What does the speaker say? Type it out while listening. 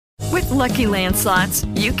Lucky Land Slots,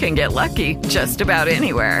 you can get lucky just about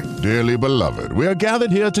anywhere. Dearly beloved, we are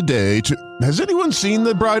gathered here today to... Has anyone seen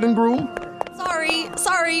the bride and groom?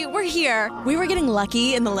 Sorry, we're here. We were getting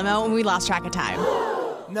lucky in the limo and we lost track of time.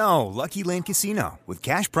 No, Lucky Land Casino, with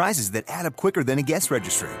cash prizes that add up quicker than a guest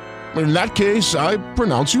registry. In that case, I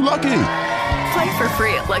pronounce you lucky. Play for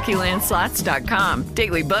free at LuckyLandSlots.com.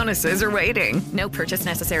 Daily bonuses are waiting. No purchase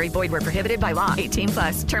necessary. Void where prohibited by law.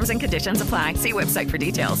 18+. Terms and conditions apply. See website for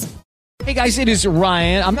details. Hey guys, it is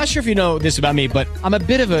Ryan. I'm not sure if you know this about me, but I'm a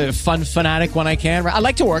bit of a fun fanatic when I can. I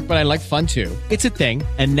like to work, but I like fun too. It's a thing.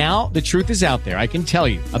 And now the truth is out there. I can tell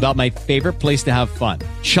you about my favorite place to have fun.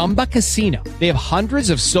 Chumba Casino. They have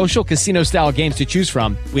hundreds of social casino style games to choose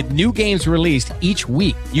from with new games released each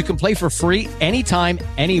week. You can play for free anytime,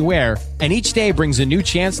 anywhere. And each day brings a new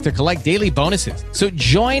chance to collect daily bonuses. So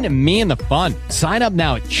join me in the fun. Sign up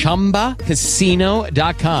now at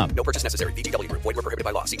ChumbaCasino.com. No purchase necessary. VGW Group. Void where prohibited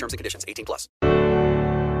by law. See terms and conditions. 18+.